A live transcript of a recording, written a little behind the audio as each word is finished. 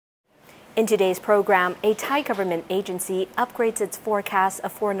In today's program, a Thai government agency upgrades its forecast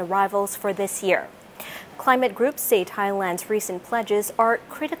of foreign arrivals for this year. Climate groups say Thailand's recent pledges are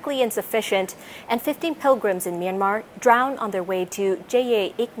critically insufficient, and 15 pilgrims in Myanmar drown on their way to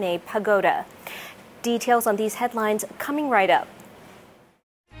Jyeik Ne pagoda. Details on these headlines coming right up.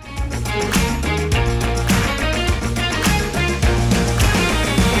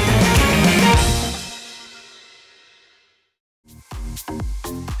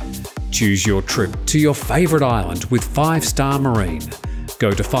 Choose your trip to your favourite island with 5-Star Marine. Go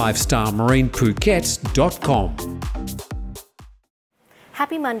to 5starmarinephuket.com.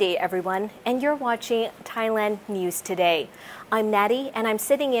 Happy Monday, everyone, and you're watching Thailand News Today. I'm Natty, and I'm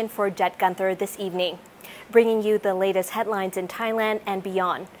sitting in for Jyeik Ne this evening, bringing you the latest headlines in Thailand and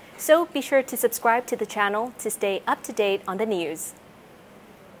beyond. So be sure to subscribe to the channel to stay up to date on the news.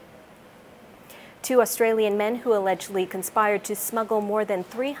 2 Australian men who allegedly conspired to smuggle more than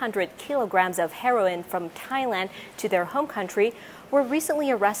 300 kilograms of heroin from Thailand to their home country were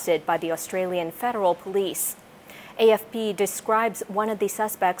recently arrested by the Australian Federal Police. AFP describes one of the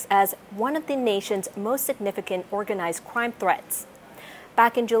suspects as one of the nation's most significant organized crime threats.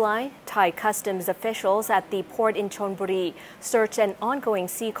 Back in July, Thai customs officials at the port in Chonburi searched an ongoing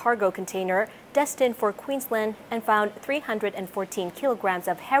sea cargo container destined for Queensland and found 314 kilograms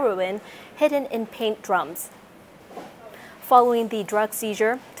of heroin hidden in paint drums. Following the drug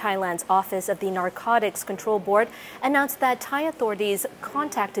seizure, Thailand's Office of the Narcotics Control Board announced that Thai authorities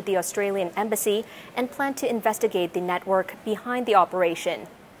contacted the Australian embassy and plan to investigate the network behind the operation.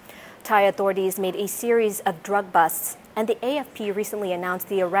 Thai authorities made a series of drug busts, and the AFP recently announced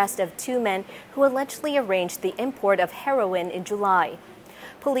the arrest of 2 men who allegedly arranged the import of heroin in July.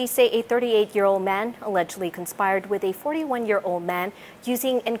 Police say a 38-year-old man allegedly conspired with a 41-year-old man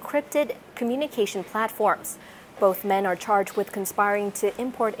using encrypted communication platforms. Both men are charged with conspiring to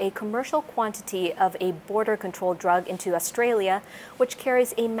import a commercial quantity of a border-controlled drug into Australia, which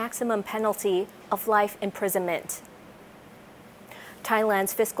carries a maximum penalty of life imprisonment.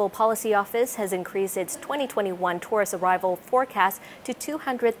 Thailand's Fiscal Policy Office has increased its 2021 tourist arrival forecast to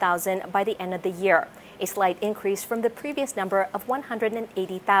 200,000 by the end of the year, a slight increase from the previous number of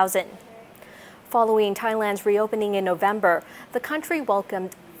 180,000. Following Thailand's reopening in November, the country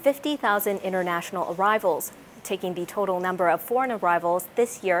welcomed 50,000 international arrivals, taking the total number of foreign arrivals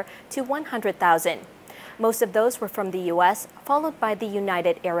this year to 100,000. Most of those were from the U.S., followed by the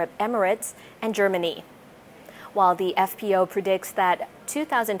United Arab Emirates and Germany. While the FPO predicts that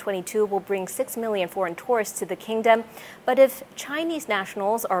 2022 will bring 6 million foreign tourists to the kingdom, but if Chinese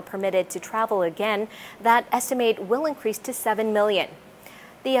nationals are permitted to travel again, that estimate will increase to 7 million.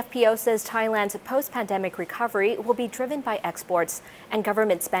 The FPO says Thailand's post-pandemic recovery will be driven by exports, and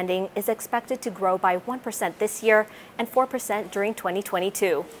government spending is expected to grow by 1% this year and 4% during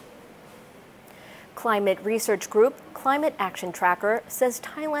 2022. Climate research group Climate Action Tracker says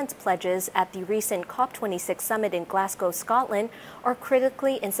Thailand's pledges at the recent COP26 summit in Glasgow, Scotland, are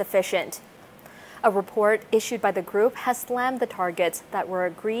critically insufficient. A report issued by the group has slammed the targets that were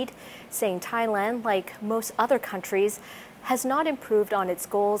agreed, saying Thailand, like most other countries, has not improved on its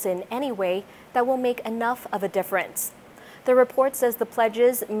goals in any way that will make enough of a difference. The report says the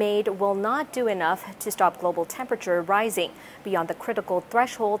pledges made will not do enough to stop global temperature rising beyond the critical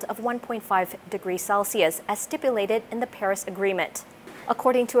threshold of 1.5 degrees Celsius as stipulated in the Paris Agreement.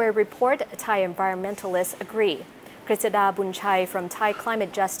 According to a report, Thai environmentalists agree. Krisada Bunchai from Thai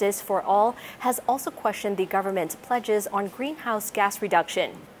Climate Justice for All has also questioned the government's pledges on greenhouse gas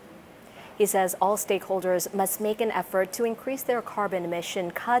reduction. He says all stakeholders must make an effort to increase their carbon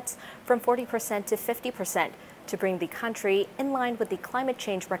emission cuts from 40% to 50%. To bring the country in line with the climate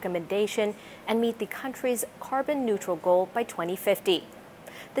change recommendation and meet the country's carbon neutral goal by 2050.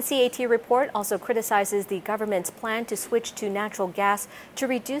 The CAT report also criticizes the government's plan to switch to natural gas to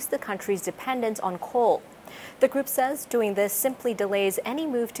reduce the country's dependence on coal. The group says doing this simply delays any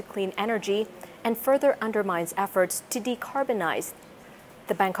move to clean energy and further undermines efforts to decarbonize.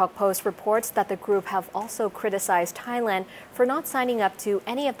 The Bangkok Post reports that the group have also criticized Thailand for not signing up to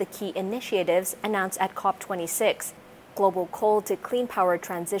any of the key initiatives announced at COP26, Global Coal to Clean Power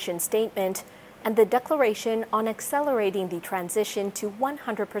Transition Statement, and the Declaration on Accelerating the Transition to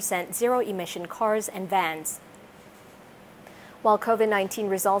 100% Zero-Emission Cars and Vans. While COVID-19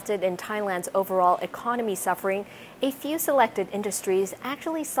 resulted in Thailand's overall economy suffering, a few selected industries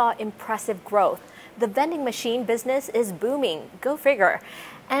actually saw impressive growth. The vending machine business is booming, go figure.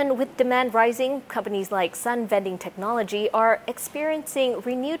 And with demand rising, companies like Sun Vending Technology are experiencing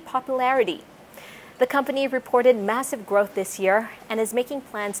renewed popularity. The company reported massive growth this year and is making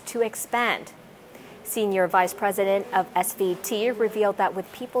plans to expand. Senior Vice President of SVT revealed that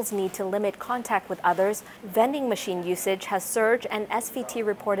with people's need to limit contact with others, vending machine usage has surged, and SVT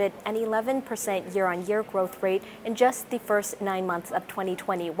reported an 11% year-on-year growth rate in just the first 9 months of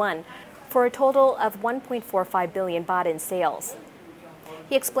 2021, for a total of 1.45 billion baht in sales.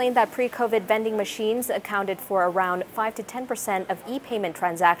 He explained that pre-COVID vending machines accounted for around 5 to 10% of e-payment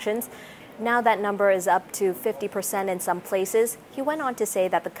transactions. Now that number is up to 50% in some places. He went on to say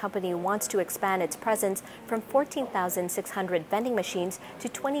that the company wants to expand its presence from 14,600 vending machines to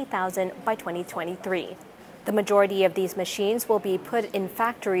 20,000 by 2023. The majority of these machines will be put in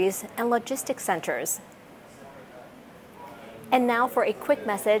factories and logistics centers. And now for a quick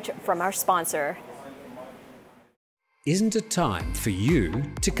message from our sponsor. Isn't it time for you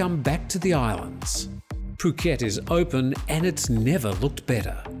to come back to the islands? Phuket is open and it's never looked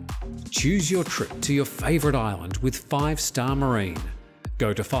better. Choose your trip to your favourite island with 5-Star Marine.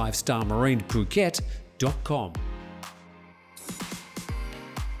 Go to 5starmarinephuket.com.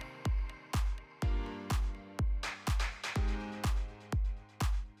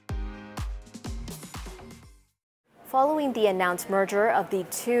 Following the announced merger of the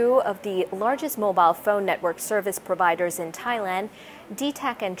two of the largest mobile phone network service providers in Thailand,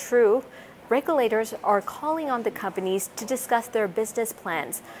 DTAC and True, regulators are calling on the companies to discuss their business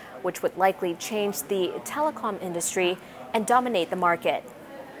plans, which would likely change the telecom industry and dominate the market.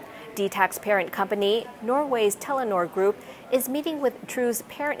 DTAC's parent company, Norway's Telenor Group, is meeting with True's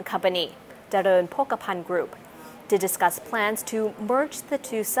parent company, Daron Pokapan Group, to discuss plans to merge the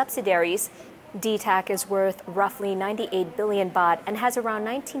two subsidiaries. DTAC is worth roughly 98 billion baht and has around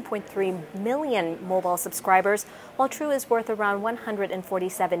 19.3 million mobile subscribers, while True is worth around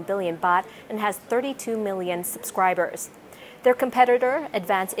 147 billion baht and has 32 million subscribers. Their competitor,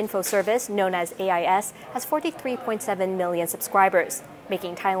 Advanced Info Service, known as AIS, has 43.7 million subscribers,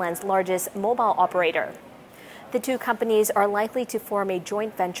 making Thailand's largest mobile operator. The two companies are likely to form a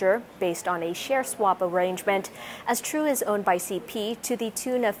joint venture based on a share swap arrangement, as True is owned by CP to the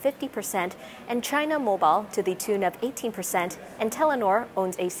tune of 50% and China Mobile to the tune of 18%, and Telenor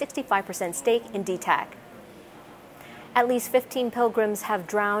owns a 65% stake in DTAC. At least 15 pilgrims have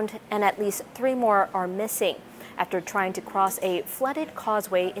drowned and at least 3 more are missing after trying to cross a flooded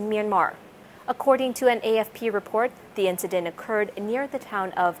causeway in Myanmar. According to an AFP report, the incident occurred near the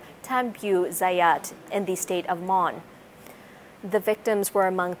town of Tambu Zayat in the state of Mon. The victims were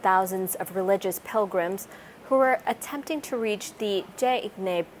among thousands of religious pilgrims who were attempting to reach the Jyeik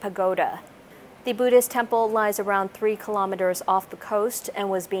Ne pagoda. The Buddhist temple lies around 3 kilometers off the coast and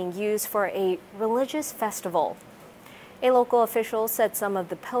was being used for a religious festival. A local official said some of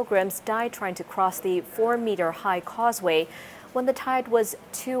the pilgrims died trying to cross the 4-meter-high causeway when the tide was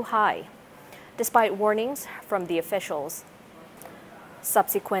too high, despite warnings from the officials.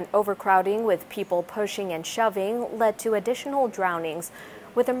 Subsequent overcrowding with people pushing and shoving led to additional drownings,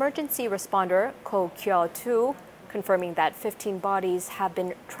 with emergency responder Ko Kyo Tu confirming that 15 bodies have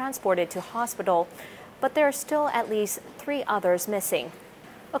been transported to hospital, but there are still at least 3 others missing.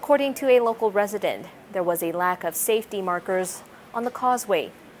 According to a local resident, there was a lack of safety markers on the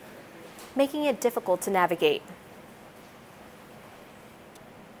causeway, making it difficult to navigate.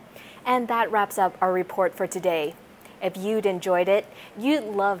 And that wraps up our report for today. If you'd enjoyed it, you'd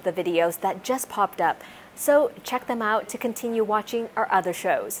love the videos that just popped up, so check them out to continue watching our other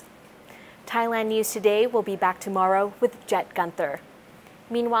shows. Thailand News Today will be back tomorrow with Jet Gunther.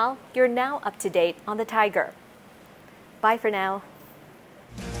 Meanwhile, you're now up to date on the Tiger. Bye for now.